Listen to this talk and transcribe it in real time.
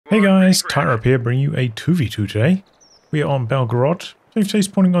Hey guys, Tightrope here, bringing you a 2v2 today. We are on Belgorod. So today's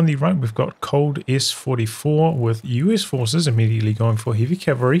pointing on the right, we've got Cold S44 with US forces immediately going for heavy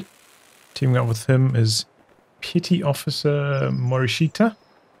cavalry. Teaming up with him is Petty Officer Morishita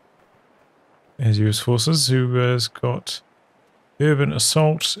as US forces, who has got Urban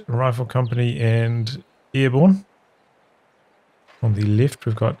Assault, Rifle Company and Airborne. On the left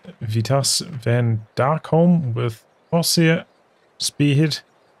we've got Vitas Van Darkholme with Ostheer, Spearhead,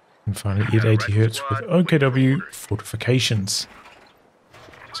 and finally ed80hertz with OKW Fortifications.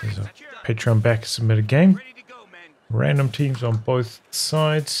 So there's a Patreon back submitted game. Random teams on both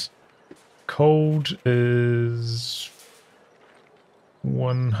sides. Cold is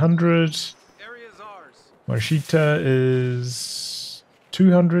 100. Morishita is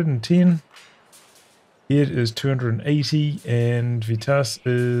 210. Ed is 280 and Vitas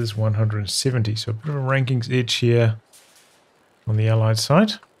is 170. So a bit of a rankings edge here on the Allied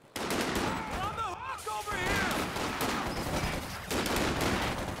side.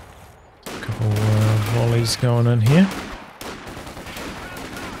 A couple volleys going in here.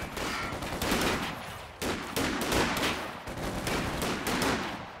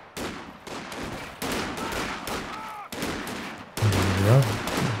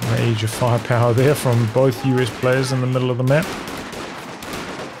 Major firepower there from both US players in the middle of the map.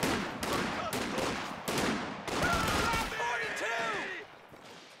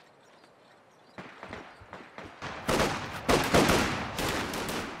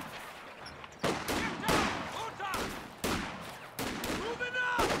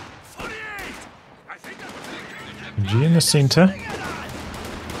 G in the center.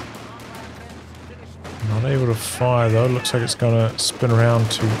 Not able to fire though. Looks like it's going to spin around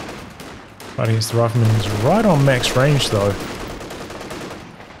to fight against the rifleman. He's right on max range though.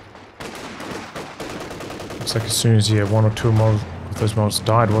 Looks like as soon as he had one or two of those models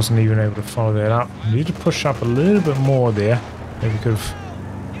died, wasn't even able to follow that up. Need to push up a little bit more there. Maybe could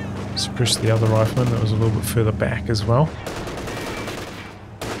have suppressed the other rifleman that was a little bit further back as well.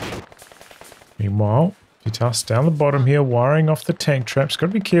 Meanwhile, Vitas down the bottom here, wiring off the tank traps. Got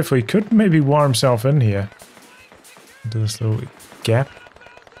to be careful. He could maybe wire himself in here into this little gap.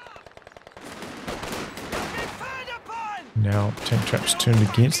 Now tank traps turned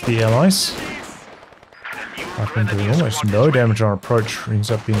against the allies. Rifleman doing almost no damage on approach. Ends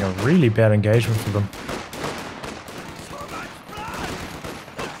up being a really bad engagement for them.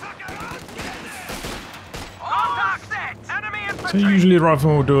 So usually the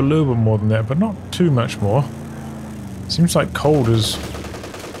rifleman will do a little bit more than that, but not too much more. Seems like Cold is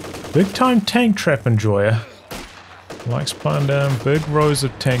big time tank trap enjoyer. Likes putting down big rows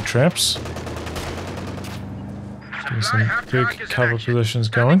of tank traps. Getting some big cover positions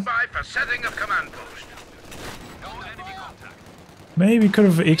going. Maybe could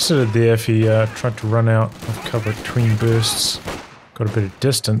have exited there if he tried to run out of cover between bursts. Got a bit of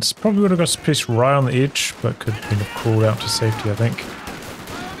distance. Probably would have got suppressed right on the edge, but could have crawled out to safety, I think.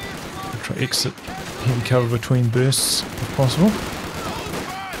 I'll try exit heavy cover between bursts if possible.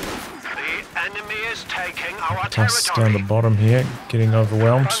 The enemy is taking our Plus territory. down the bottom here, getting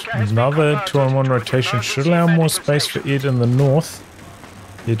overwhelmed. Another 2-on-1 rotation should allow more space for Ed in the north.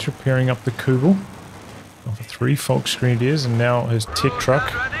 Ed's repairing up the Kubel. Over 3 Volks Grenadiers, and now his tech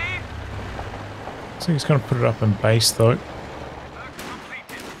truck. So he's going to put it up in base though.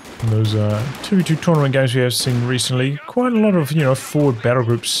 In those 2v2 tournament games we have seen recently, quite a lot of, you know, forward battle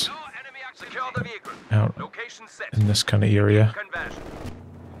groups out in this kind of area.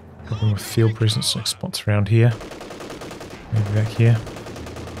 Helping with field presence, like spots around here. Maybe back here.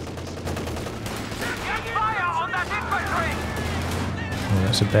 Oh,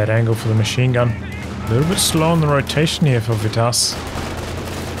 that's a bad angle for the machine gun. A little bit slow on the rotation here for Vitas.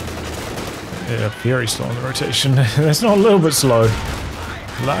 Yeah, very slow on the rotation. That's not a little bit slow.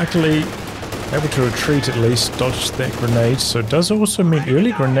 Luckily, able to retreat at least, dodged that grenade, so it does also mean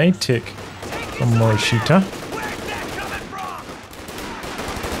early grenade tech from Morishita.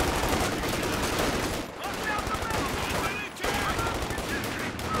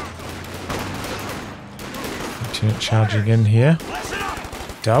 Lieutenant charging in here.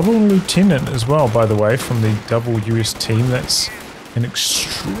 Double lieutenant as well, by the way, from the double US team. That's an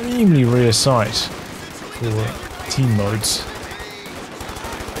extremely rare sight for team modes.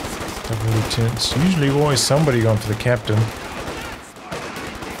 Double lieutenants, usually always somebody going for the captain.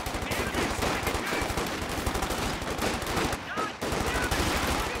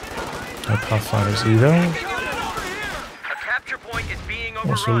 No pathfinders either.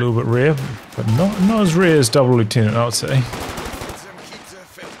 Also a little bit rare, but not as rare as double lieutenant, I would say.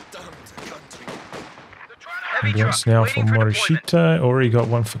 Ambulance now for Morishita. Already got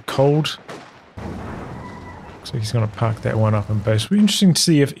one for cold. Looks like he's going to park that one up in base. It'll be interesting to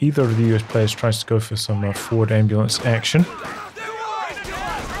see if either of the US players tries to go for some forward ambulance action.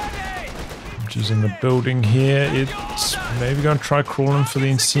 She's in the building here. It's maybe going to try crawling for the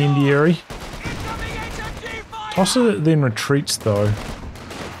incendiary. Tosser then retreats though.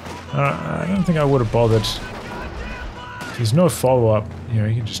 I don't think I would have bothered. If there's no follow-up, you know,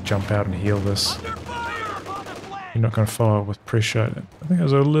 you can just jump out and heal this. You're not going to follow up with pressure. I think it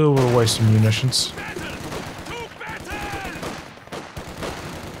was a little bit of waste of munitions.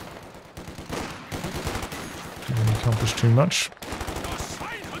 Didn't accomplish too much.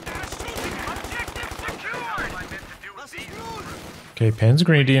 Okay,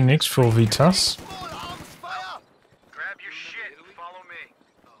 Panzergrenadier next for Vitas.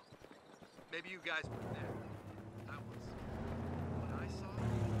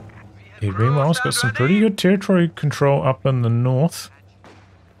 Yeah, meanwhile's got some pretty good territory control up in the north.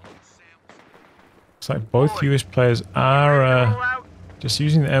 Looks like both US players are just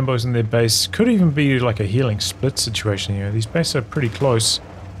using the ambos in their base. Could even be like a healing split situation here. These bases are pretty close.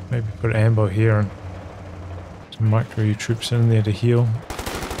 Maybe put an ambo here and some micro troops in there to heal.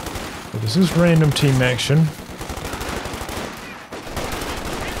 But this is random team action.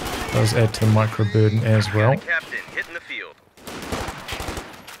 Does add to the micro burden as well.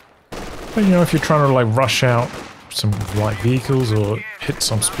 But you know, if you're trying to like rush out some light vehicles or hit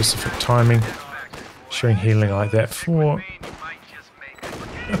some specific timing, showing healing like that for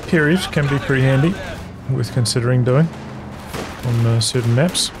a period can be pretty handy, worth considering doing on certain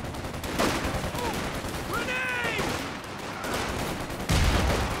maps.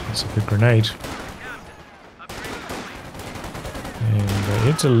 That's a good grenade. And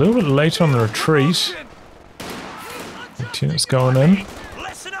it's a little bit late on the retreat. Lieutenant's going in.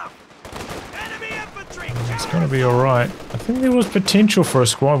 It's going to be alright. I think there was potential for a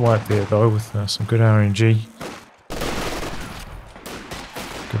squad wipe there though with some good RNG.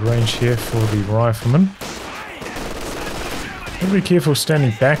 Good range here for the rifleman. Gotta be careful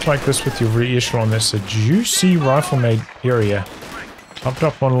standing back like this with your rear echelon. That's a juicy rifleman area. Clumped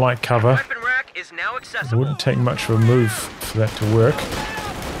up on light cover. It wouldn't take much of a move for that to work.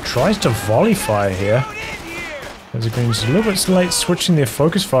 Tries to volley fire here. As it Green's a little bit late switching their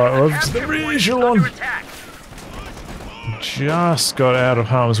focus fire over to the rear echelon. Just got out of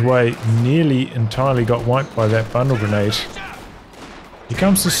harm's way. Nearly entirely got wiped by that bundle grenade. Here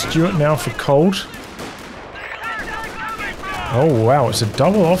comes the Stuart now for cold. Oh wow, it's a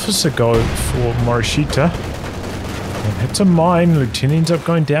double officer go for Morishita. And hits a mine. Lieutenant ends up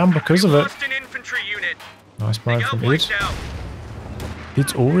going down because of it. Nice mine from Ed.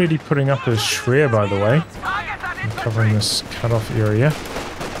 Ed's already putting up a Schreer, by the way. And covering this cutoff area.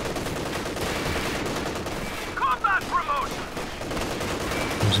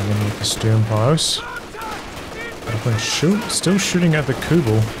 Using in with the stern bios. Still shooting at the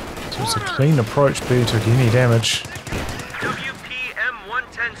Kubel. So it's a clean approach, but he took any damage.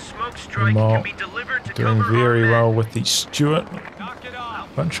 Meanwhile, doing very well with the Stuart.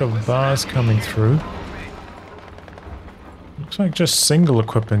 Bunch of bars coming through. Looks like just single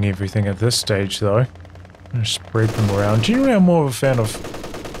equipping everything at this stage though. And spread them around. Generally I'm more of a fan of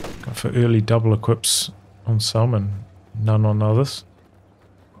going for early double equips on some and none on others.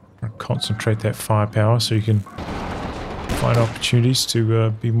 Concentrate that firepower so you can find opportunities to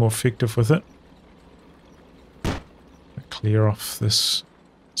be more effective with it. Clear off this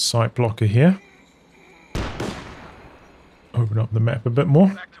sight blocker here. Open up the map a bit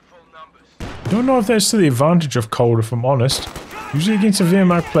more. Don't know if that's to the advantage of cold, if I'm honest. Usually against a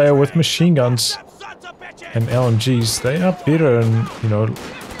Wehrmacht player with machine guns and LMGs, they are better in, you know,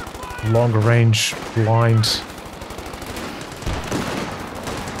 longer range blind.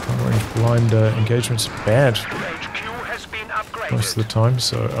 Longer range blind engagements are bad most of the time,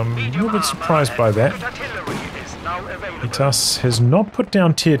 so I'm a little bit surprised by that. Vitas has not put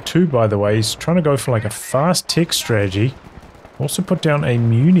down tier 2, by the way. He's trying to go for like a fast tech strategy. Also put down a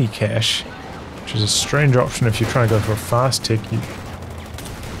muni cache, which is a strange option if you're trying to go for a fast tech. You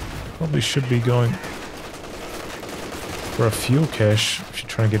probably should be going for a fuel cache if you're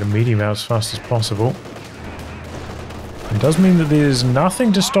trying to get a medium out as fast as possible. It does mean that there's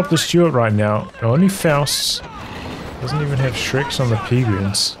nothing to stop the Stuart right now. Only Fausts. Doesn't even have Shreks on the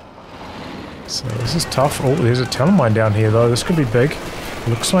Peguins. So this is tough. Oh, there's a Telemine down here though. This could be big.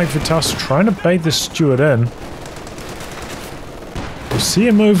 Looks like Vitas trying to bait the Stuart in. You see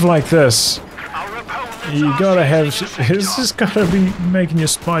a move like this, you gotta have... It's just gotta be making your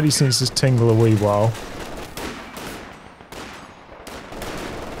spidey senses tingle a wee while.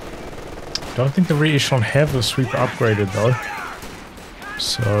 Don't think the rear echelon have the sweeper upgraded though.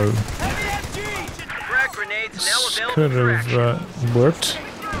 So this could have worked.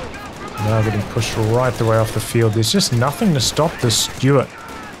 Now getting pushed right the way off the field. There's just nothing to stop this Stuart.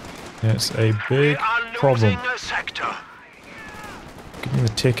 That's a big problem. Getting the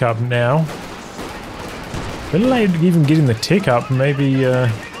tech up now. A bit late even getting the tech up. Maybe,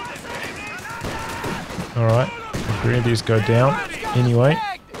 alright. The Grenadiers go down. Anyway.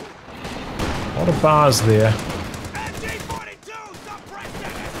 A lot of bars there.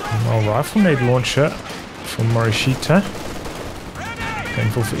 Well, rifle nade launcher from Morishita.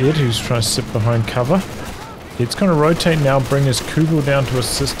 Painful for Ed, who's trying to sit behind cover. Ed's going to rotate now, bring his Kugel down to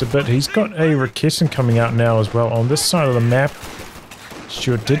assist a bit. He's got a Raketen coming out now as well on this side of the map.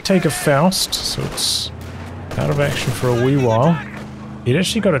 Stuart did take a Faust, so it's out of action for a wee while. Ed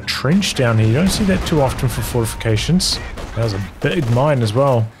actually got a trench down here. You don't see that too often for fortifications. That was a big mine as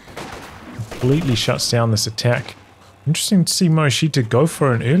well. Completely shuts down this attack. Interesting to see Morishita go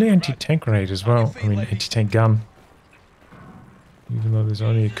for an early anti-tank grenade as well. I mean, anti-tank gun. Even though there's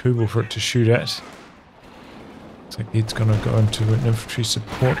only a Kugel for it to shoot at. Looks like Ed's gonna go into an infantry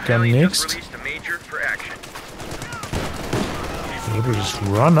support gun next. Ed will just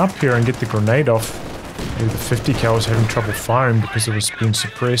run up here and get the grenade off. Maybe the 50 cal was having trouble firing because it was being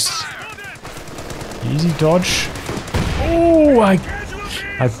suppressed. Easy dodge. Oh, I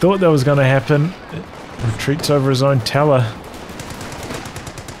thought that was gonna happen. Retreats over his own tower.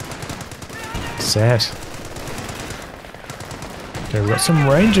 Sad. Okay, we've got some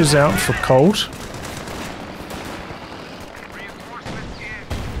rangers out for cold.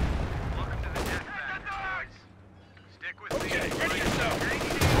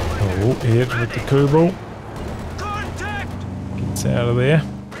 Oh, Ed with the Kugel. Gets out of there.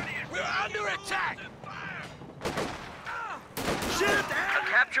 A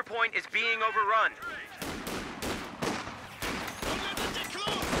capture point is being overrun.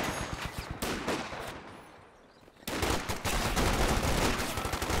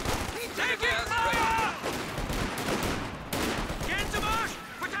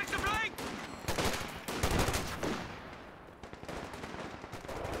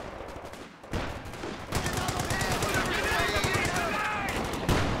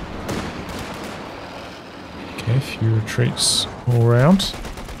 Okay, a few retreats all around.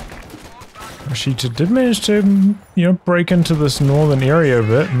 Morishita did manage to, you know, break into this northern area a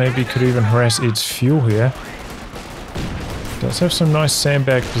bit. Maybe could even harass Ed's fuel here. Does have some nice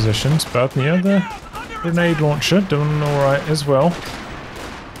sandbag positions, but you know, the grenade launcher doing alright as well.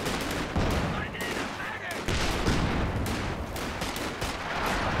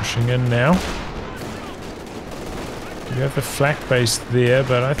 Pushing in now. You have the flak base there,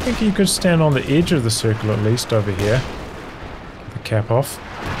 but I think you could stand on the edge of the circle at least over here. Get the cap off.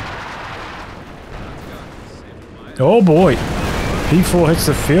 Oh boy! P4 hits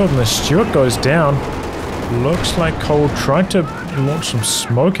the field and the Stuart goes down. Looks like Cole tried to launch some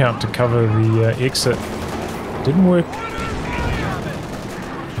smoke out to cover the exit. Didn't work.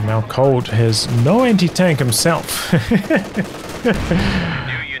 And now Cold has no anti-tank himself.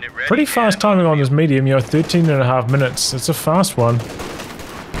 Pretty fast timing on this medium, you know, 13.5 minutes. It's a fast one.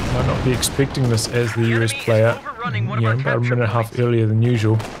 Might not be expecting this as the US player. You know, about a minute and a half earlier than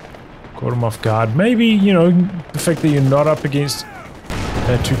usual. Caught him off guard. Maybe, you know, the fact that you're not up against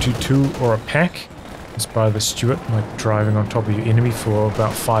a 222 or a pack by the Stuart, like driving on top of your enemy for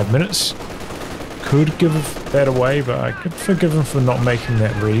about 5 minutes. Could give that away, but I could forgive him for not making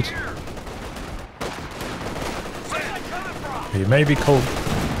that read. Yeah, maybe Cole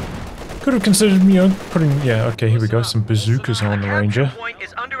could have considered, you know, putting, yeah, okay, here we go, some bazookas on the Ranger.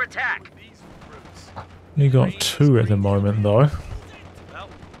 You got 2 at the moment, though.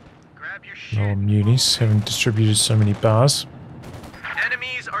 No munis, having distributed so many bars.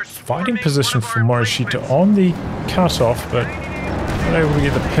 Fighting position for Morishita on the cutoff, but not able to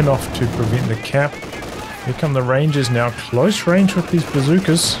get the pin off to prevent the cap. Here come the Rangers now, close range with these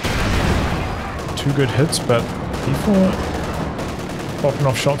bazookas. 2 good hits, but people popping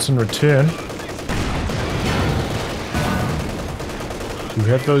off shots in return. You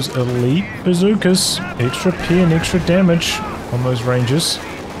have those elite bazookas, extra P and extra damage on those Rangers.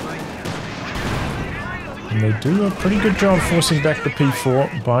 And they do a pretty good job forcing back the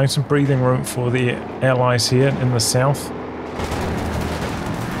P4, buying some breathing room for the allies here in the south.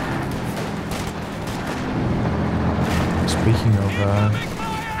 Speaking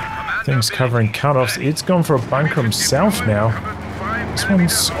of things covering cutoffs, Ed's gone for a bunker himself now. This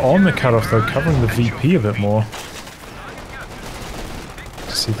one's on the cutoff though, covering the VP a bit more.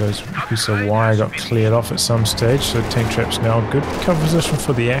 See those pieces of wire got cleared off at some stage, so tank traps now a good cover position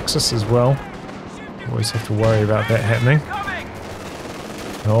for the Axis as well. Always have to worry about that happening.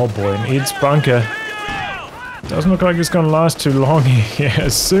 Oh boy, and Ed's bunker. Doesn't look like it's going to last too long here.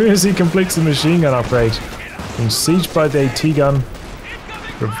 As soon as he completes the machine gun upgrade, being sieged by the AT gun,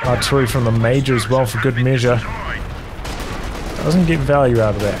 artillery from the Major as well for good measure. Doesn't get value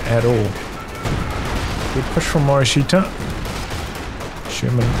out of that at all. Good push from Morishita.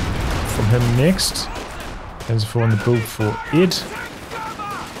 Sherman from him next. As for on the build for Ed.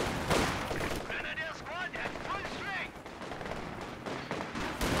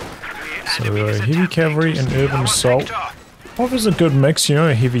 So heavy cavalry and urban assault offers a good mix, you know,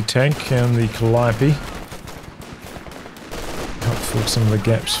 a heavy tank and the Calliope. Help fill some of the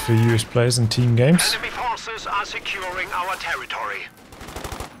gaps for US players in team games. Enemy forces are securing our territory.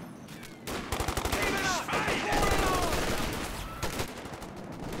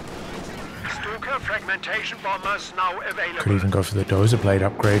 Stuka fragmentation bombers now available. Could even go for the dozer blade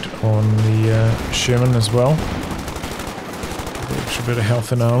upgrade on the Sherman as well. A extra bit of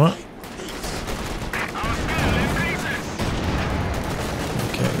health and armor.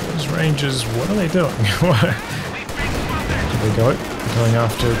 Rangers, what are they doing? There they go, going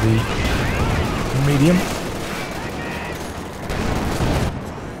after the medium.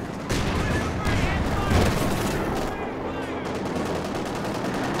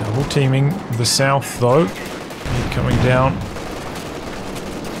 Double teaming the south though. Coming down.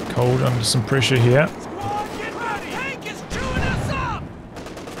 Cold under some pressure here.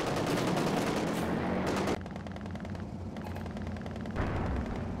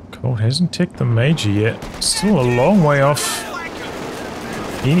 Cold hasn't ticked the Major yet. Still a long way off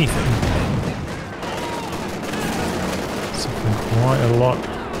anything. Something quite a lot.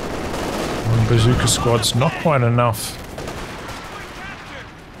 On bazooka squads, not quite enough.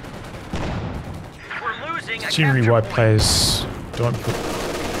 Generally why players don't put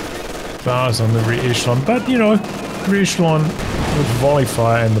bars on the rear echelon, but you know, rear echelon with volley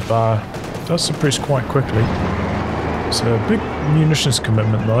fire and the bar does suppress quite quickly. It's a big munitions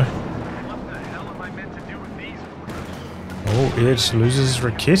commitment though. Oh, Ed loses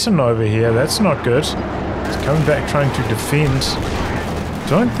Raketin over here. That's not good. He's coming back trying to defend.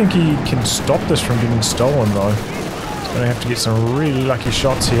 Don't think he can stop this from getting stolen though. He's going to have to get some really lucky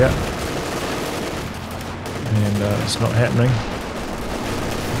shots here. And it's not happening.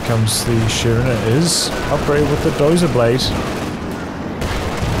 Here comes the Sherman. It is upgraded with the dozer blade.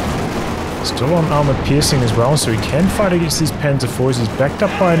 Still on armor piercing as well, so he can fight against these Panzer IVs. He's backed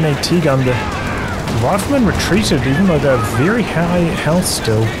up by an AT gun. The riflemen retreated, even though they're very high health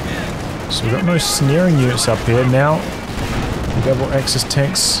still. So we've got no snaring units up here. Now, the double axis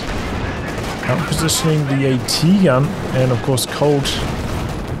tanks out positioning the AT gun, and of course Cold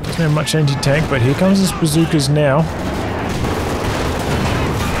doesn't have much anti-tank, but here comes his bazookas now.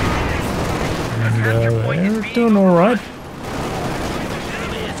 And they're doing alright.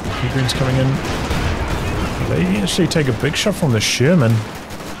 P-Greens coming in. They actually take a big shot from the Sherman.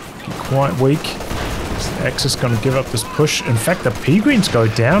 Get quite weak. The Axis going to give up this push. In fact, the P-Greens go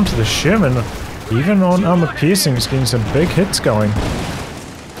down to the Sherman. Even on armor piercing, it's getting some big hits going.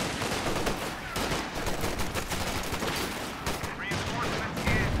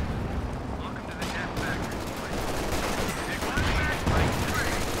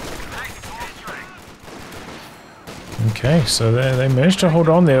 Okay, so they managed to hold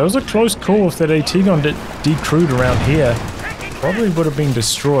on there. It was a close call. If that AT gun decrewed around here, probably would have been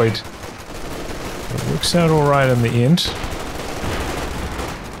destroyed. It works out alright in the end.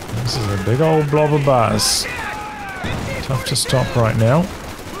 This is a big old blob of bars. Tough to stop right now.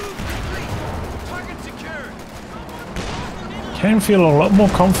 Can feel a lot more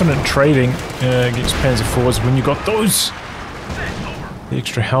confident trading against Panzer IVs when you got those. The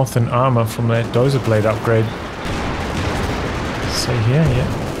extra health and armor from that dozer blade upgrade. Say here, yeah.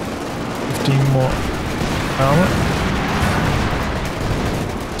 15 more armor.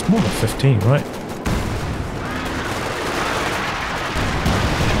 It's more than 15, right?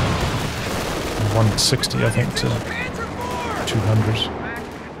 $160, I think, to 200.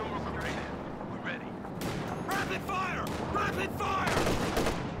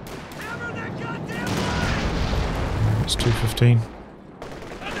 It's 215.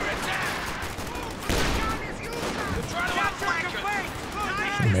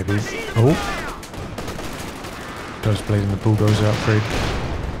 Maybe. Oh! Dozer blade and the bulldozer upgrade.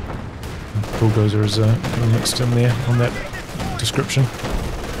 The bulldozer is kind of mixed in there on that description.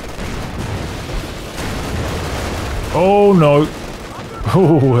 Oh no!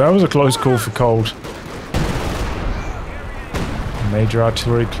 Oh, that was a close call for Cold. Major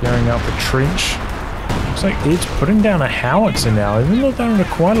artillery clearing out the trench. Looks like Ed's putting down a howitzer now, even though they're under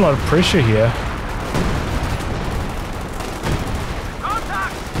quite a lot of pressure here.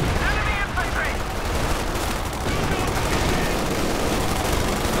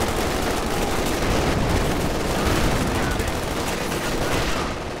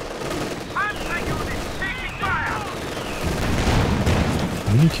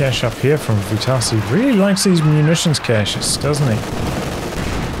 Mini cache up here from Vitas. He really likes these munitions caches, doesn't he?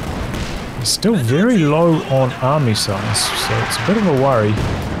 He's still very low on army size, so it's a bit of a worry.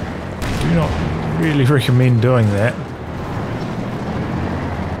 Do not really recommend doing that.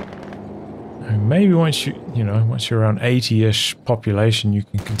 And maybe once once you're around 80-ish population, you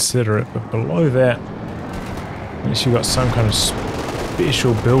can consider it, but below that, unless you've got some kind of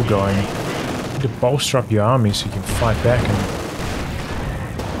special build going, you need to bolster up your army so you can fight back and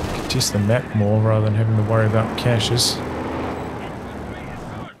test the map more rather than having to worry about caches.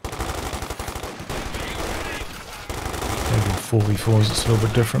 Maybe in 4v4s it's a little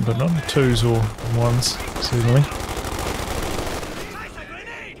bit different, but not in 2s or 1s, certainly.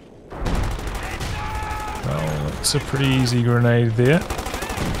 Well, it's a pretty easy grenade there.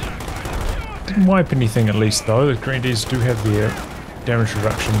 Didn't wipe anything at least though. The grenadiers do have their damage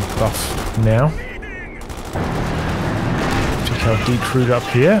reduction buff now. How decrewed up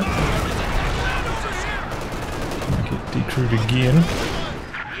here. Get decrewed again.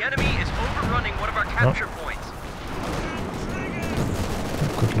 The enemy is overrunning one of our capture points.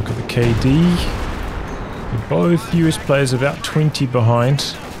 Quick look at the KD. They're both US players about 20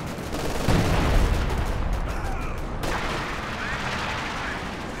 behind.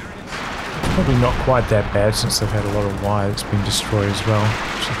 Probably not quite that bad since they've had a lot of wire that's been destroyed as well,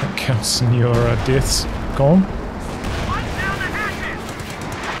 which I think counts in your deaths. Gone.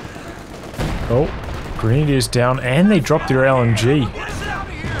 Oh, Grenadiers down, and they dropped their LMG.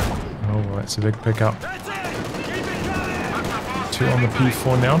 Oh, that's a big pickup. 2 on the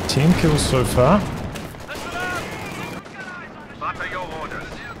P4 now, 10 kills so far.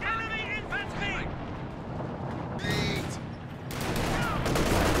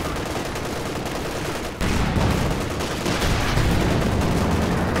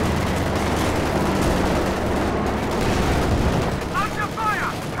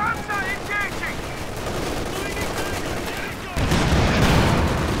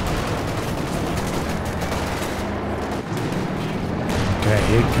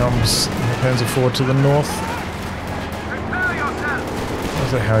 Here comes the Panzer IV to the north.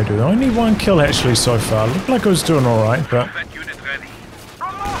 How's that Harry doing? Only 1 kill actually so far. Looked like it was doing alright, but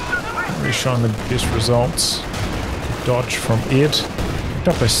not really showing the best results. Good dodge from Ed. Picked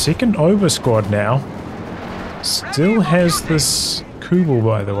up a second Ober squad now. Still has this Kubel,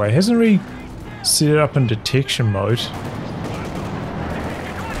 by the way. Hasn't really set it up in detection mode. Could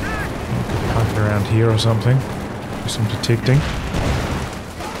park it around here or something. Do some detecting.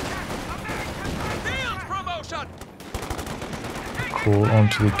 Call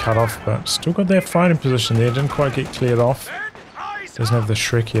onto the cutoff, but still got that fighting position there. Didn't quite get cleared off. Doesn't have the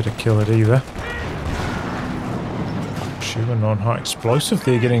Shrek here to kill it either. Shooting on high explosive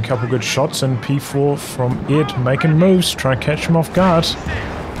there, getting a couple good shots, and P4 from Ed making moves, trying to catch him off guard.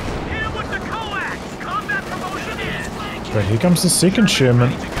 But here comes the second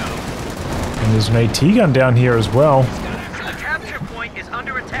Sherman. And there's an AT gun down here as well. The capture point is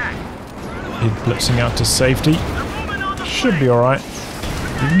under attack. Ed blitzing out to safety. Should be alright.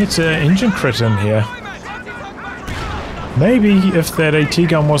 Even gets an engine crit in here. Maybe if that AT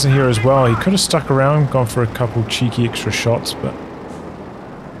gun wasn't here as well, he could have stuck around, gone for a couple cheeky extra shots, but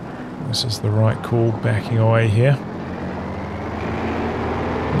this is the right call, backing away here.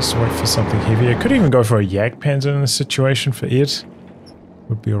 Let's wait for something heavier. Could even go for a Jagdpanzer in this situation for Ed.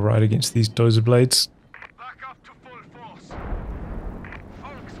 Would be alright against these dozer blades.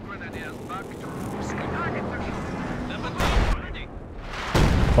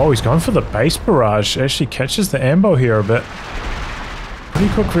 Oh, he's going for the base barrage. Actually catches the ambo here a bit.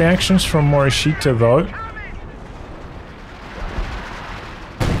 Pretty quick reactions from Morishita though.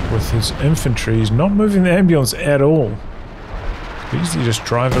 With his infantry, he's not moving the ambulance at all. Could easily just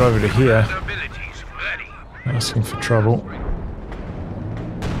drive it over to here. Asking for trouble.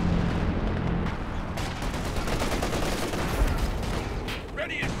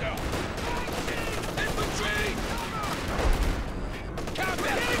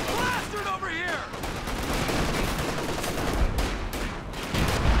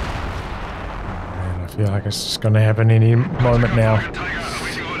 I feel like it's just going to happen any moment now.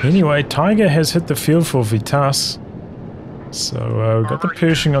 Anyway, Tiger has hit the field for Vitas. So we've got the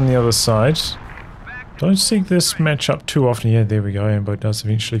Pershing on the other side. Don't see this match up too often. Yeah, there we go. Ambo does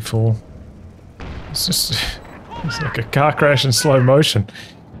eventually fall. It's just... it's like a car crash in slow motion.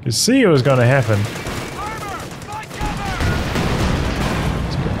 You could see it was going to happen.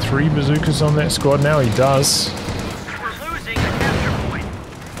 He's got 3 bazookas on that squad now. He does. We're losing the capture point.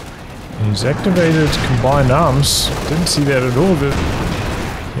 And he's activated combined arms. Didn't see that at all the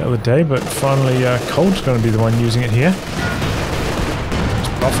other day, but finally Cold's going to be the one using it here. He's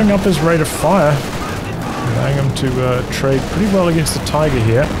buffing up his rate of fire, allowing him to trade pretty well against the Tiger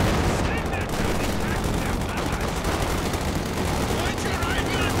here.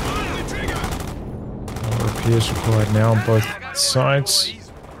 Repairs required now on both sides.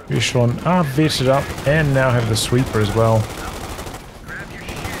 Echelon are vetted up and now have the sweeper as well.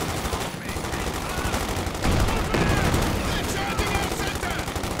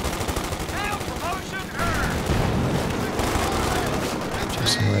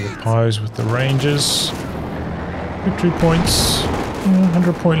 Pies with the Rangers. Victory points.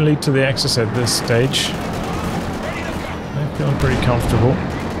 100-point lead to the Axis at this stage. They're feeling pretty comfortable.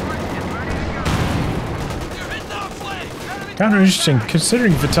 Kind of interesting,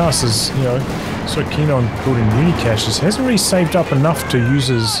 considering Vitas is, you know, so keen on building unicaches, hasn't really saved up enough to use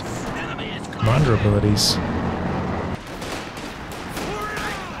his commander abilities.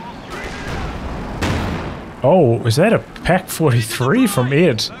 Oh, is that a Pack 43 from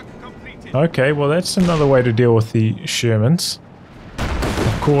Ed? Okay, well that's another way to deal with the Shermans.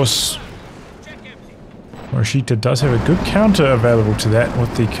 Of course, Morishita does have a good counter available to that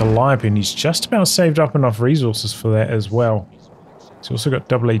with the Calliope, and he's just about saved up enough resources for that as well. He's also got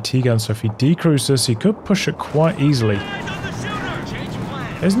double AT guns, so if he decrews this, he could push it quite easily.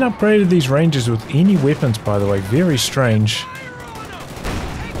 Hasn't upgraded these Rangers with any weapons, by the way. Very strange.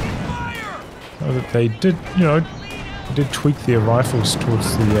 So that they did, you know, did tweak their rifles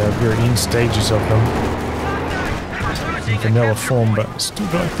towards the very end stages of them in vanilla form, but still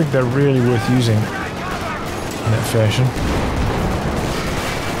don't think they're really worth using in that fashion.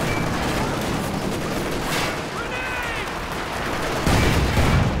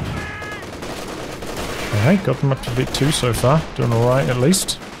 Okay, got them up to Vet 2 so far, doing alright at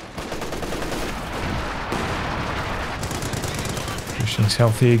least. Cushing's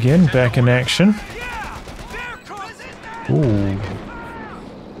healthy again, back in action. Ooh.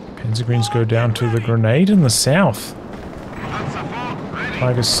 Panzergreens go down to the grenade in the south.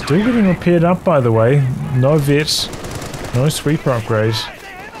 Tiger's still getting repaired up, by the way. No vet, no sweeper upgrade.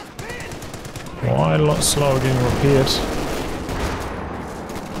 Quite a lot slower getting repaired.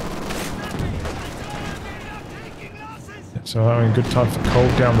 So having a good time for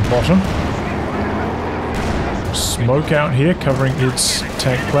Cold down the bottom. Smoke out here covering its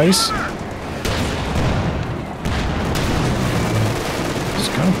tank place.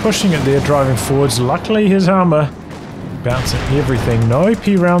 Pushing it there, driving forwards. Luckily his armor bouncing everything. No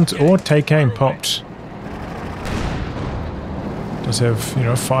AP rounds or take aim popped. Does have, you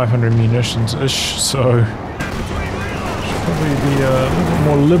know, 500 munitions-ish, so should probably be a little bit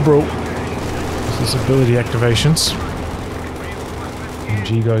more liberal with his ability activations.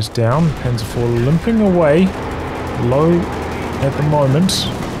 MG goes down, Panzer IV limping away, low at the moment.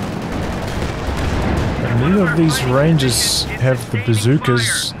 Neither of these Rangers have the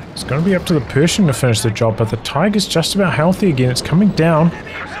bazookas. It's going to be up to the Pershing to finish the job, but the Tiger's just about healthy again. It's coming down.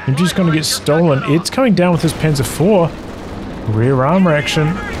 MG's going to get stolen. Ed's coming down with his Panzer IV. Rear armor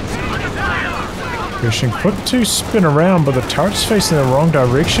action. Pershing quick to spin around, but the turret's facing the wrong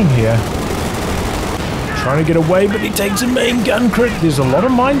direction here. Trying to get away, but he takes a main gun crit. There's a lot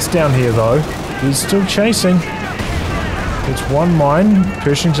of mines down here, though. He's still chasing. It's one mine.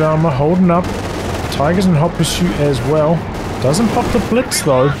 Pershing's armor holding up. Tiger's in hot pursuit as well. Doesn't pop the blitz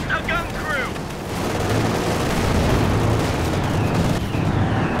though.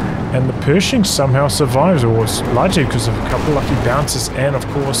 And the Pershing somehow survives, or it's largely because of a couple lucky bounces and of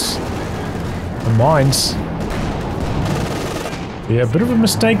course the mines. Yeah, a bit of a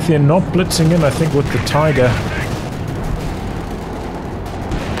mistake there not blitzing in, I think, with the Tiger.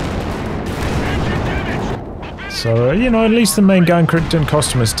 So, you know, at least the main gun crit didn't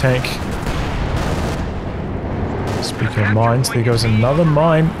cost him his tank. Speaking of mines, there goes another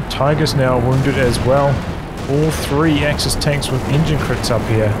mine. Tiger's now wounded as well. All 3 Axis tanks with engine crits up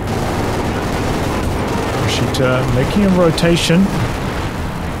here. Morishita making a rotation.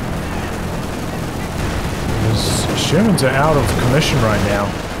 His Shermans are out of commission right now.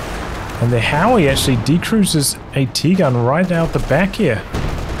 And the Howie actually decruises a T-gun right out the back here.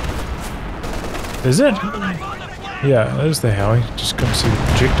 Is it? Yeah, there's the Howie. Just couldn't see the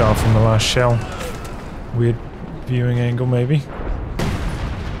projectile from the last shell. Weird viewing angle, maybe.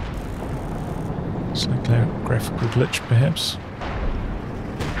 It's like a graphical glitch, perhaps.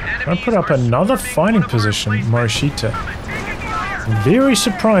 I put up another fighting position, Morishita. Very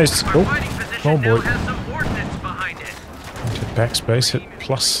surprised. Oh boy. Okay, backspace, hit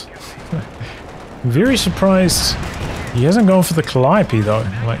plus. Very surprised he hasn't gone for the Calliope though.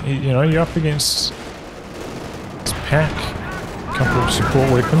 Like, you know, you're up against this pack. A couple of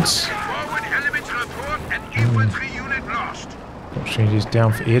support weapons. Fortunately, he's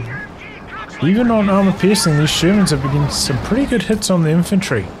down for Ed. Even on armor piercing, these Shermans have been getting some pretty good hits on the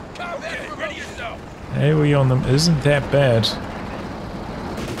infantry. AoE on them isn't that bad.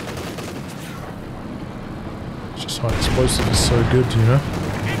 It's just how explosive is so good, you know?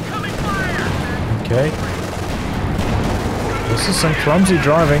 Okay. This is some clumsy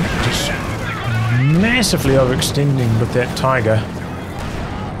driving. Just massively overextending with that Tiger.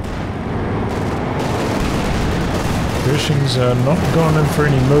 Pershings are not going in for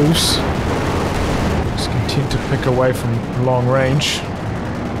any moves. Just content to pick away from long range.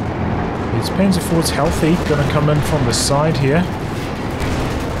 His Panzer IV's healthy, gonna come in from the side here.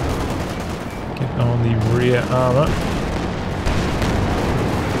 Get on the rear armor.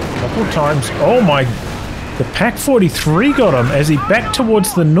 Couple times. Oh my! The Pack 43 got him as he backed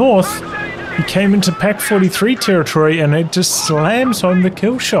towards the north. He came into Pack 43 territory and it just slams home the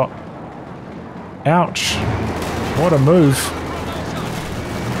kill shot. Ouch. What a move.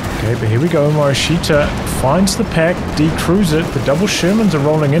 Okay, but here we go. Morishita finds the pack, decrews it. The double Shermans are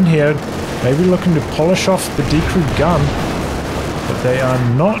rolling in here. Maybe looking to polish off the decrewed gun. But they are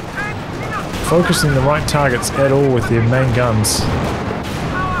not focusing the right targets at all with their main guns.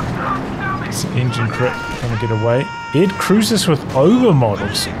 It's an engine crit. Trying to get away. Ed cruises with over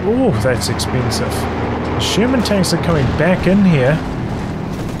models. Oh, that's expensive. The Sherman tanks are coming back in here.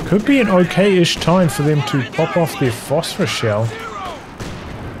 Could be an okay-ish time for them to pop off their phosphorus shell.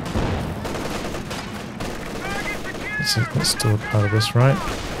 That's still a part of this, right?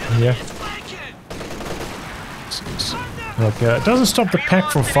 Yeah. Like, it doesn't stop the pack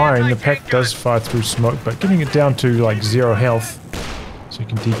from firing. The pack does fire through smoke, but getting it down to like 0 health so you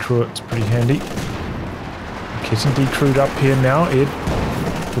can decrew it's pretty handy. Getting decrewed up here now, Ed.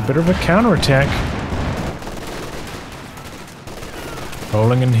 A bit of a counterattack.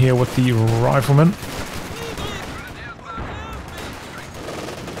 Rolling in here with the rifleman.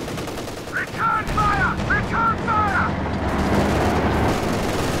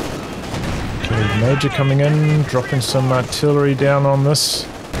 Okay, Major coming in, dropping some artillery down on this.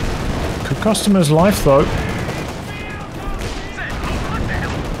 Could cost him his life though.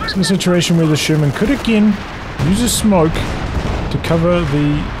 It's in a situation where the Sherman could again use a smoke to cover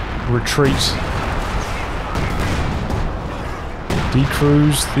the retreat.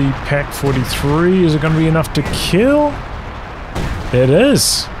 Decrews the Pack 43. Is it going to be enough to kill? It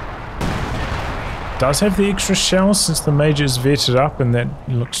is. Does have the extra shells since the Major is vetted up, and that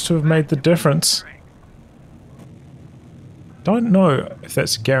looks to have made the difference. Don't know if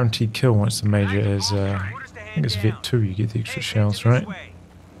that's a guaranteed kill once the Major is. I think it's vet 2. You get the extra shells, right?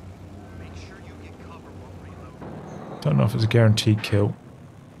 Don't know if it's a guaranteed kill.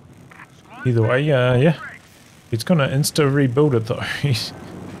 Either way, yeah. He's gonna insta rebuild it though. He's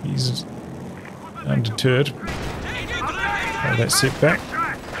undeterred by that setback.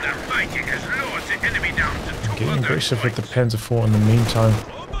 Getting aggressive with the Panzer IV in the meantime.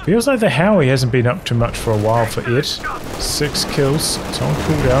 Feels like the Howie hasn't been up too much for a while for Ed. 6 kills. It's on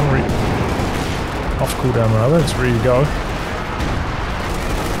cooldown. Off cooldown rather. It's ready to go.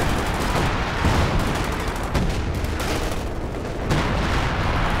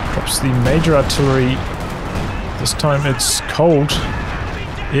 Drops the major artillery. This time it's cold.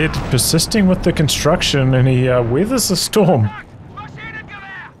 Ed persisting with the construction, and he weathers the storm.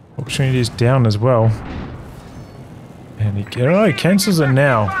 Opportunity is down as well. And he cancels it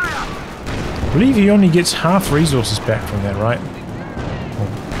now. I believe he only gets half resources back from that, right?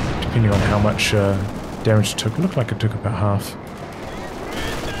 Well, depending on how much damage it took. It looked like it took about half.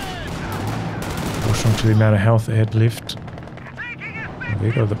 Proportional to the amount of health it had left. Well,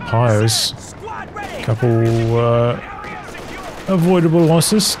 there go the pyres. Couple avoidable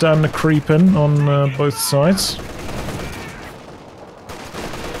losses starting to creep in on both sides.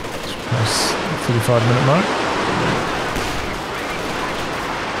 Nice 35-minute mark.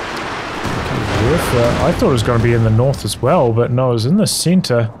 I thought it was going to be in the north as well, but no, it was in the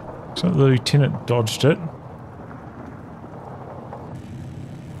center. So the lieutenant dodged it.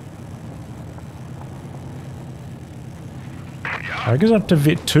 Tiger's up to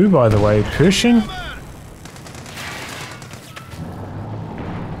vet 2, by the way. Pershing.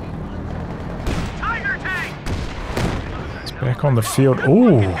 It's back on the field.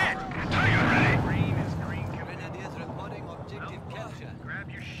 Ooh.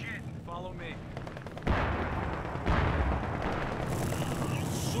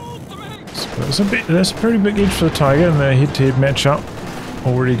 That's a pretty big edge for the Tiger in the head-to-head matchup.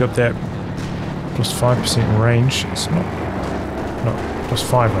 Already got that plus 5% range. It's not plus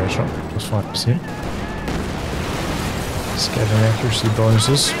 5 range, not plus 5%. Scatter and accuracy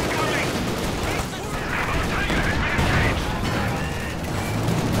bonuses.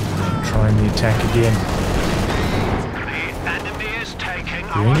 Trying the attack again.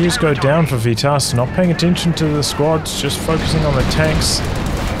 The Indians go down for Vitas, not paying attention to the squads, just focusing on the tanks.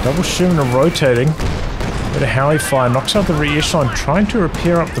 Double Sherman are rotating. Bit of Howley fire knocks out the re-echelon, trying to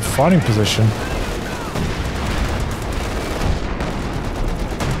repair up the fighting position.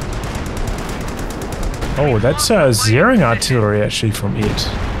 Oh, that's zeroing artillery actually from Ed.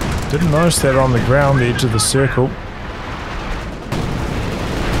 Didn't notice that on the ground, the edge of the circle.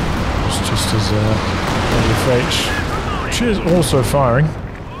 It's just as WFH, which is also firing.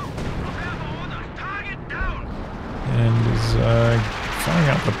 And is firing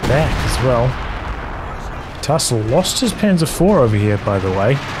out the back as well. Tussle lost his Panzer IV over here, by the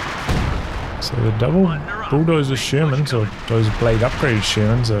way. So the double bulldozer Shermans, or those blade upgraded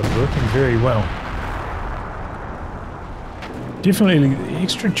Shermans, are working very well. Definitely the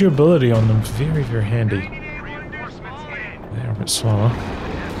extra durability on them, very, very handy. They're a bit slower.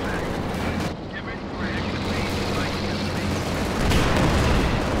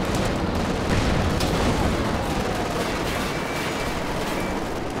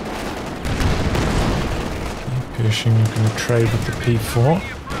 Pershing looking to trade with the P4.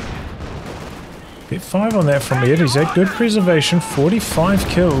 Get 5 on that from Ed. He's had good preservation, 45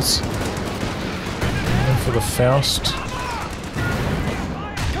 kills. And for the Faust.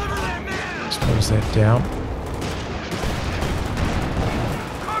 Close that down.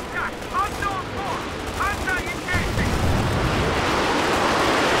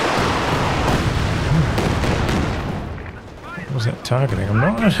 What was that targeting?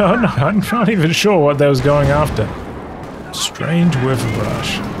 I'm not even sure what that was going after. Strange whiff of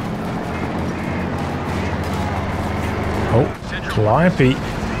rush. Oh, Calliope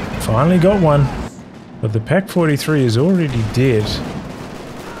finally got one, but the Pack 43 is already dead.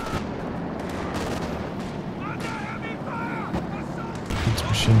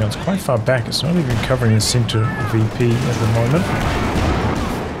 Machine gun's quite far back. It's not even covering the center VP at the moment.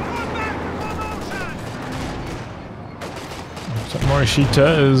 So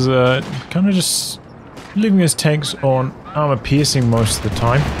Morishita is kind of just leaving his tanks on armor piercing most of the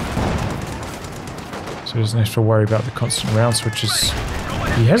time. So he doesn't have to worry about the constant round switches.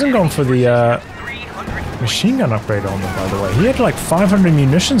 He hasn't gone for the machine gun upgrade on them, by the way. He had like 500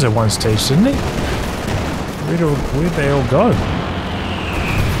 munitions at one stage, didn't he? Where'd they all go?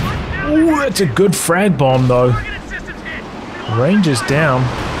 Ooh, that's a good frag bomb though. Range is down.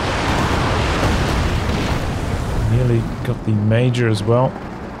 Nearly got the major as well.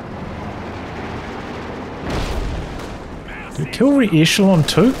 Did it kill re-echelon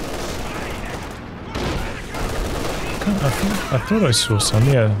too? I thought I saw some,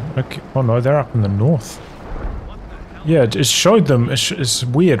 yeah. Okay. Oh no, they're up in the north. Yeah, it showed them. It's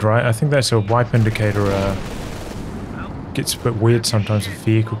weird, right? I think that's a wipe indicator. Gets a bit weird sometimes with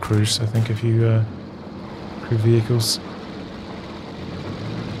vehicle crews, I think, if you crew vehicles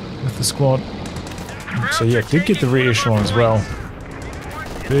with the squad. So yeah, did get the re-echelon as well.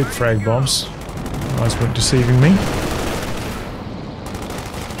 Big frag bombs. Eyes weren't deceiving me.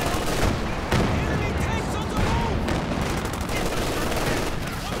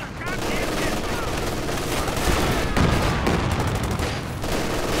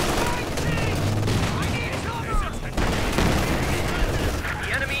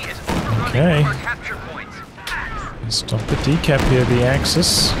 Okay. Stop the decap here, the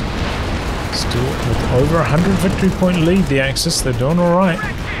Axis. Still with over 100 victory point lead, the Axis. They're doing alright.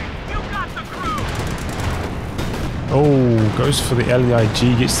 Oh, goes for the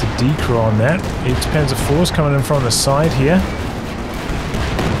LEIG, gets the decro on that. Ed's Panzer IV's coming in from the side here.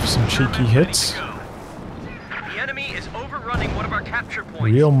 Some cheeky hits. The enemy is overrunning one of our capture points.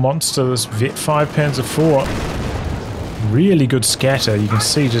 Real monster, this Vet 5 Panzer IV. Really good scatter. You can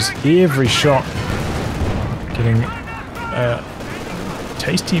see just every shot getting a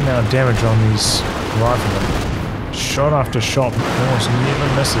tasty amount of damage on these riflemen. Shot after shot, almost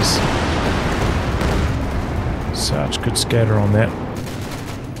never misses. Such good scatter on that.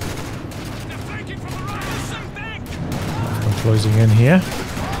 I'm closing in here.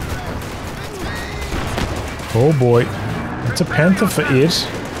 Oh boy, that's a Panther for Ed.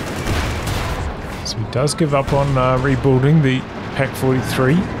 So he does give up on rebuilding the Pack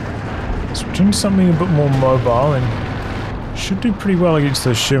 43. Switching to something a bit more mobile and should do pretty well against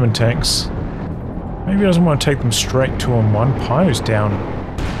those Sherman tanks. Maybe he doesn't want to take them straight 2-on-1. Pyro's down.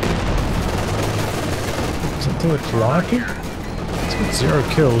 to the Calliope? It's got 0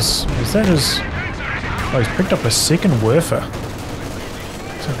 kills. Is that his... Oh, he's picked up a second Werfer.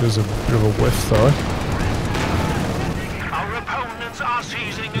 Looks like there's a bit of a whiff though. Our opponents are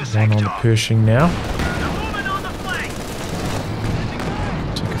seizing a One sector. on the Pershing now.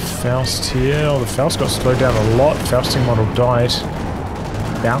 Take a Faust here. Oh, the Faust got slowed down a lot. Fausting model died.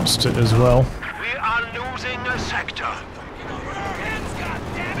 Bounced it as well. We are losing a sector.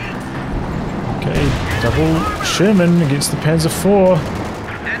 Okay, double Sherman against the Panzer IV.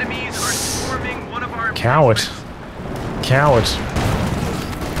 Enemies are swarming one of our Coward. Coward.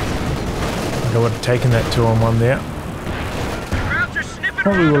 I would have taken that 2-on-1 there.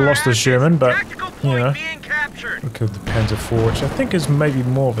 Probably would have lost the Sherman, but, you know, we killed the Panzer IV, which I think is maybe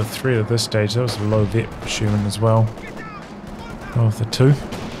more of a threat at this stage. That was a low vet Sherman as well. Of the two.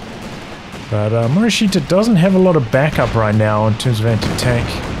 But Morishita doesn't have a lot of backup right now in terms of anti-tank.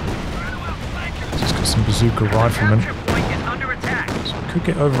 Just got some bazooka riflemen. So we could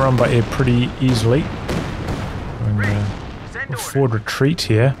get overrun by air pretty easily. A forward retreat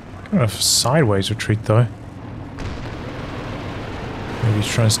here. Kind of sideways retreat though. Maybe he's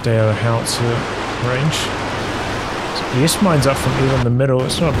trying to stay out of howitzer range. So the S-mine's up from even in the middle.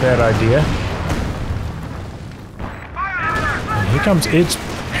 It's not a bad idea. And here comes Ed's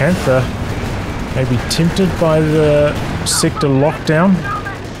Panther. Maybe tempted by the sector lockdown.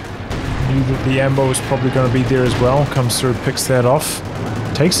 Knew that the ambo was probably going to be there as well. Comes through, picks that off.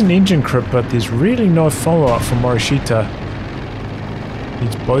 Takes an engine crit, but there's really no follow-up from Morishita.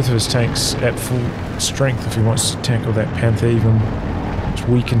 Needs both of his tanks at full strength if he wants to tackle that Panther, even its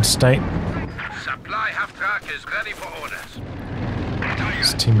weakened state. Supply half track is ready for orders.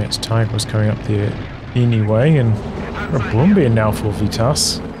 His teammate's Tiger was coming up there anyway, and a Brumbier now for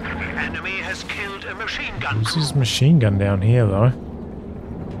Vitas. The enemy has killed a machine gun. This is machine gun down here though.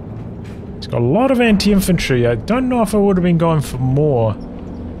 He's got a lot of anti-infantry. I don't know if I would have been going for more.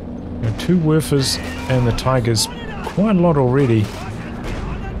 You know, 2 Werfers and the Tigers, quite a lot already.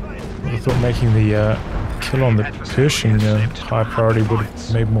 I thought making the kill on the Pershing high priority would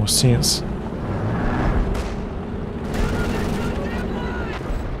have made more sense.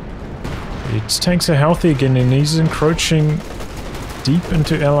 Its tanks are healthy again and he's encroaching deep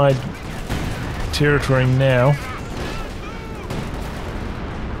into Allied territory now.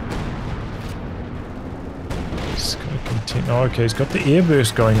 He's got to continue. Oh, okay, he's got the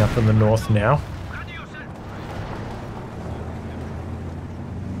airburst going up in the north now.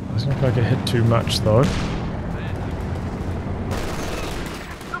 Doesn't look like it hit too much though.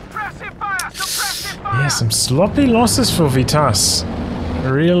 Yeah, some sloppy losses for Vitas.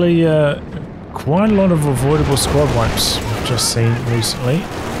 Really, quite a lot of avoidable squad wipes we've just seen recently.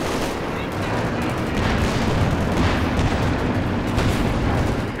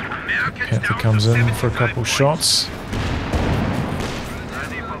 Panther comes in for a couple shots.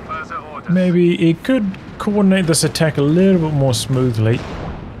 Maybe he could coordinate this attack a little bit more smoothly.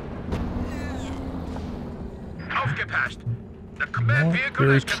 Not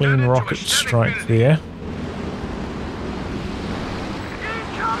very clean rocket strike there.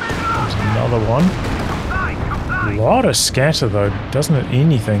 There's another one. A lot of scatter though, doesn't it?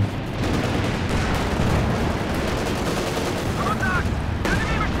 Anything.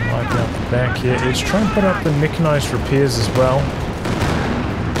 Right out the back here. Let's try and put up the mechanized repairs as well.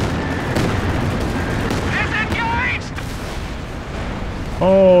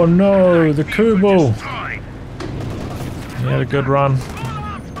 Oh no, the Kubel! He had a good run.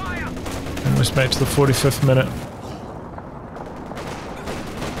 Almost made it to the 45th minute.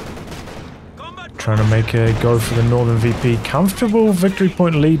 Trying to make a go for the Northern VP. Comfortable victory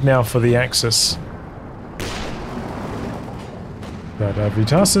point lead now for the Axis. But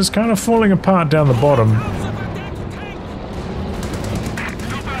Vitas is kind of falling apart down the bottom.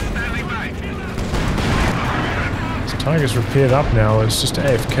 His Tiger's repaired up now. It's just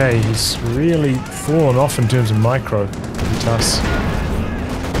AFK. He's really fallen off in terms of micro. Vitas.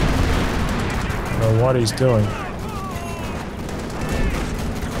 I don't know what he's doing.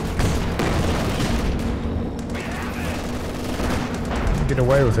 Get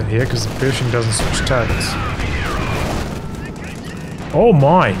away with it here because the Pershing doesn't switch targets. Oh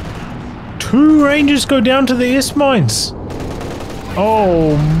my! 2 Rangers go down to the S-mines!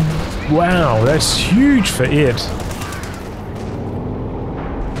 Oh wow, that's huge for Ed.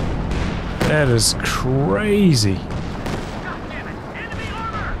 That is crazy.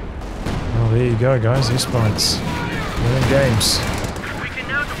 Oh, there you go guys, S-mines. Winning games.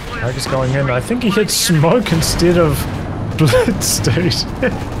 Tiger's going in. I think he hit smoke instead of Blitz, dude.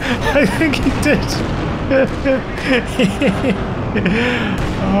 I think he did.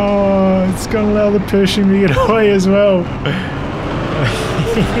 Oh, it's going to allow the Pershing to get away as well.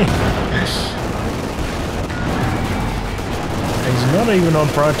 He's not even on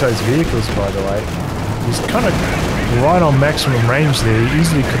prioritized vehicles, by the way. He's kind of right on maximum range there. He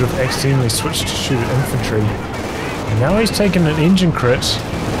easily could have accidentally switched to shoot at infantry. And now he's taken an engine crit.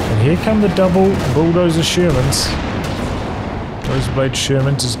 And here come the double bulldozer Shermans. Those blade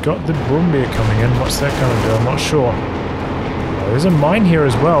Shermans has got the Brumbier coming in. What's that going to do? I'm not sure. There's a mine here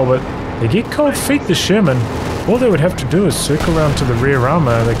as well, but they get cold feet, the Sherman. All they would have to do is circle around to the rear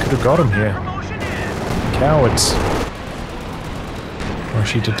armor. They could have got him here. Cowards.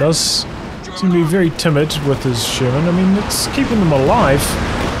 Morishita does seem to be very timid with his Sherman. I mean, it's keeping them alive.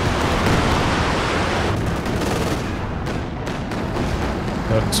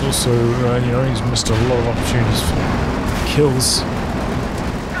 But it's also, you know, he's missed a lot of opportunities for kills.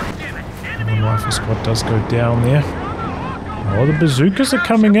 One rifle squad does go down there. Oh, the bazookas are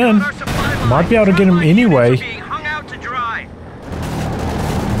coming in. Might be able to get him anyway.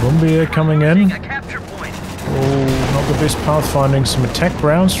 Brumbier coming in. Oh, not the best pathfinding. Some attack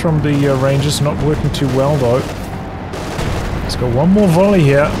rounds from the Rangers, not working too well though. He's got one more volley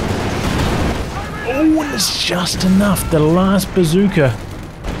here. Oh, and it's just enough. The last bazooka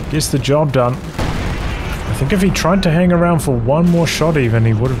gets the job done. I think if he tried to hang around for one more shot even,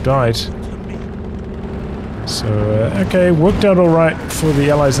 he would have died. So, okay, worked out alright for the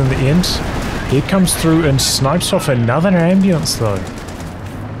Allies in the end. He comes through and snipes off another ambulance though.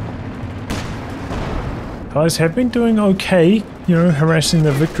 Allies have been doing okay, you know, harassing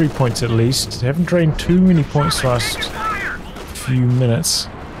the victory points at least. They haven't drained too many points last few minutes.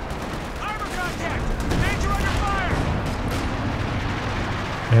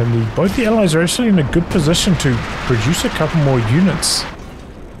 And both the Allies are actually in a good position to produce a couple more units.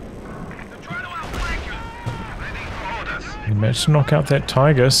 They managed to knock out that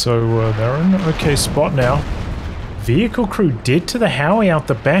Tiger, so they're in an okay spot now. Vehicle crew dead to the Howie out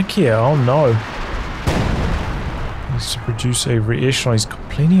the back here. Oh no. Needs to produce a re-echelon. He's got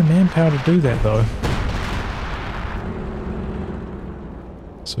plenty of manpower to do that though.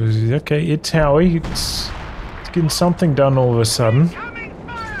 So, okay, it's Howie. It's getting something done all of a sudden.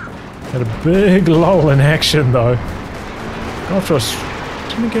 Had a big lull in action though.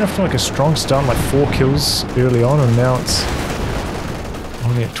 Didn't get off to like a strong start, like 4 kills early on, and now it's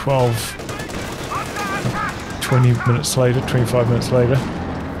only at 12. 20 minutes later, 25 minutes later.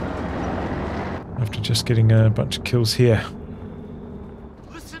 After just getting a bunch of kills here.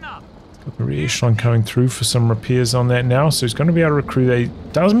 Got the re-echelon coming through for some repairs on that now, so he's going to be able to recruit. That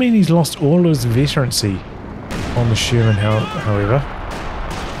does mean he's lost all his veterancy on the Sherman, however.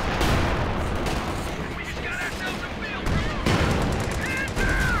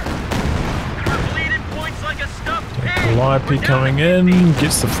 Calliope coming in,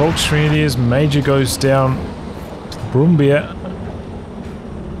 gets the Volksgrenadiers, Major goes down to the Brumbier.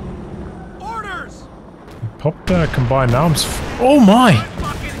 He popped combined arms. Oh my!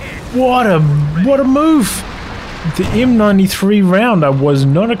 What a move! The M93 round, I was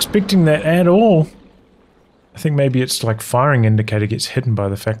not expecting that at all. I think maybe it's like firing indicator gets hidden by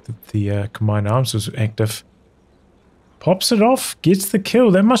the fact that the combined arms was active. Pops it off, gets the kill.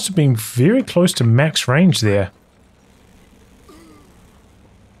 That must have been very close to max range there.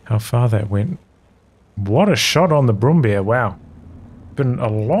 How far that went. What a shot on the Brumbier, wow. Been a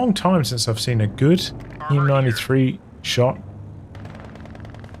long time since I've seen a good M93 shot.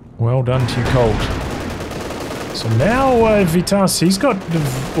 Well done to you, Cold. So now Vitas, he's got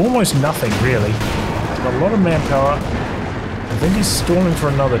almost nothing really. He's got a lot of manpower. I think he's stalling for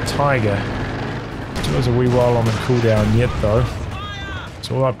another Tiger. Still has a wee while on the cooldown yet though. It's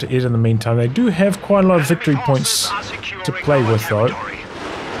all up to Ed in the meantime. They do have quite a lot of victory points to play with though.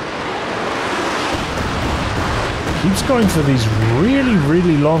 Keeps going for these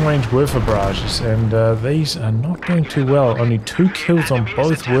really long-range Werfer barrages, and these are not going too well. Only 2 kills on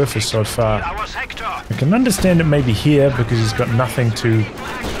both Werfers so far. I can understand it maybe here because he's got nothing to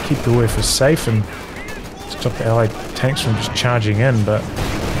keep the Werfers safe and stop the Allied tanks from just charging in, but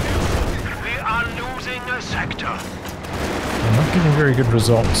We are losing a sector. they're not getting very good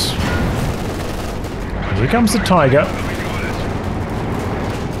results. Here comes the Tiger.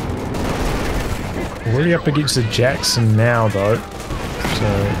 Already up against the Jackson now though,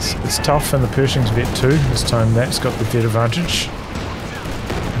 so it's tough, and the Pershing's vet too. This time that's got the vet advantage.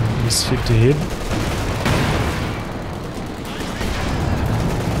 He's head to head.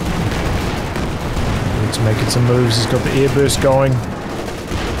 It's making some moves. He's got the airburst going.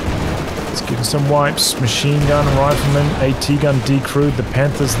 It's getting some wipes. Machine gun, rifleman, AT gun decrewed. The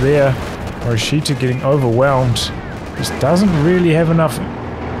Panthers there. Morishita getting overwhelmed. Just doesn't really have enough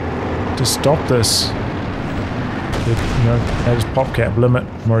to stop this. You know, at his pop cap limit,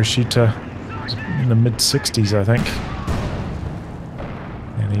 Morishita is in the mid-60s, I think.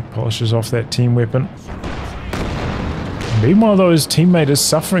 And he polishes off that team weapon. Meanwhile, though, his teammate is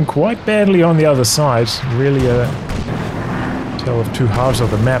suffering quite badly on the other side. Really a tale of two halves of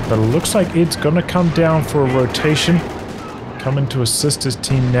the map, but it looks like Ed's going to come down for a rotation. Come in to assist his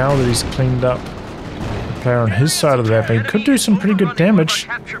team now that he's cleaned up the player on his side of the map. He could do some pretty good damage.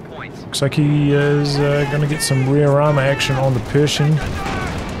 Looks like he is going to get some rear armor action on the Pershing.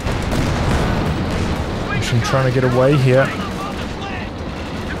 Pershing trying to get away here.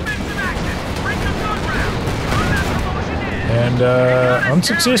 And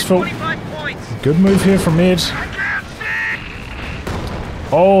unsuccessful. Good move here from Ed.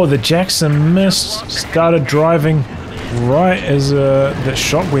 Oh, the Jackson missed. Started driving right as that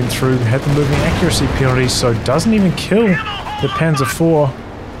shot went through. Had the moving accuracy penalty, so doesn't even kill the Panzer IV.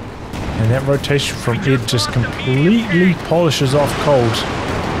 And that rotation from Ed just completely polishes off Cold.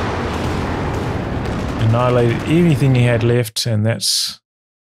 Annihilated anything he had left, and that's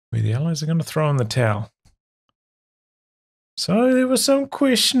where the Allies are going to throw in the towel. So there were some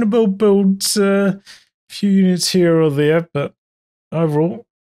questionable builds, a few units here or there, but overall,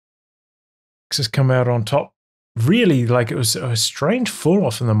 has come out on top. Really, like, it was a strange fall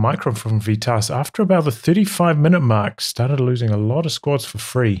off in the micro from Vitas. After about the 35-minute mark, started losing a lot of squads for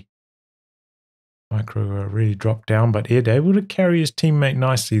free. Micro really dropped down, but Ed able to carry his teammate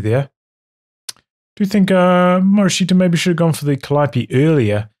nicely there. Do you think Morishita maybe should have gone for the Calliope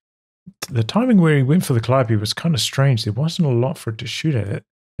earlier? The timing where he went for the Calliope was kind of strange. There wasn't a lot for it to shoot at it.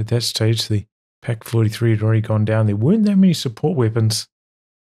 At that stage, the Pack 43 had already gone down. There weren't that many support weapons.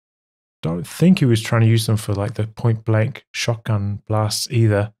 Don't think he was trying to use them for like the point-blank shotgun blasts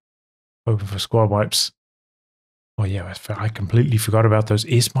either. Hoping for squad wipes. Oh yeah, I completely forgot about those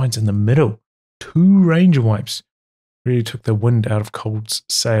S-mines in the middle. 2 Ranger wipes. Really took the wind out of Cold's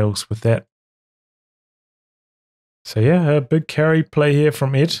sails with that. So yeah, a big carry play here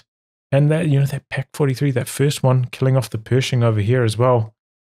from Ed. And that, you know, that Pack 43, that first one, killing off the Pershing over here as well.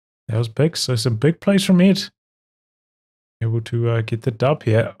 That was big. So some big plays from Ed. Able to get the dub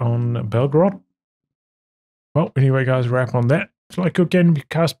here on Belgorod. Well, anyway, guys, wrap on that. If you like your game to be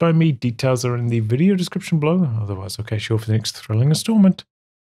cast by me, details are in the video description below. Otherwise, okay, sure for the next thrilling installment.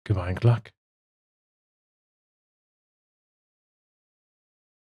 Goodbye and good luck.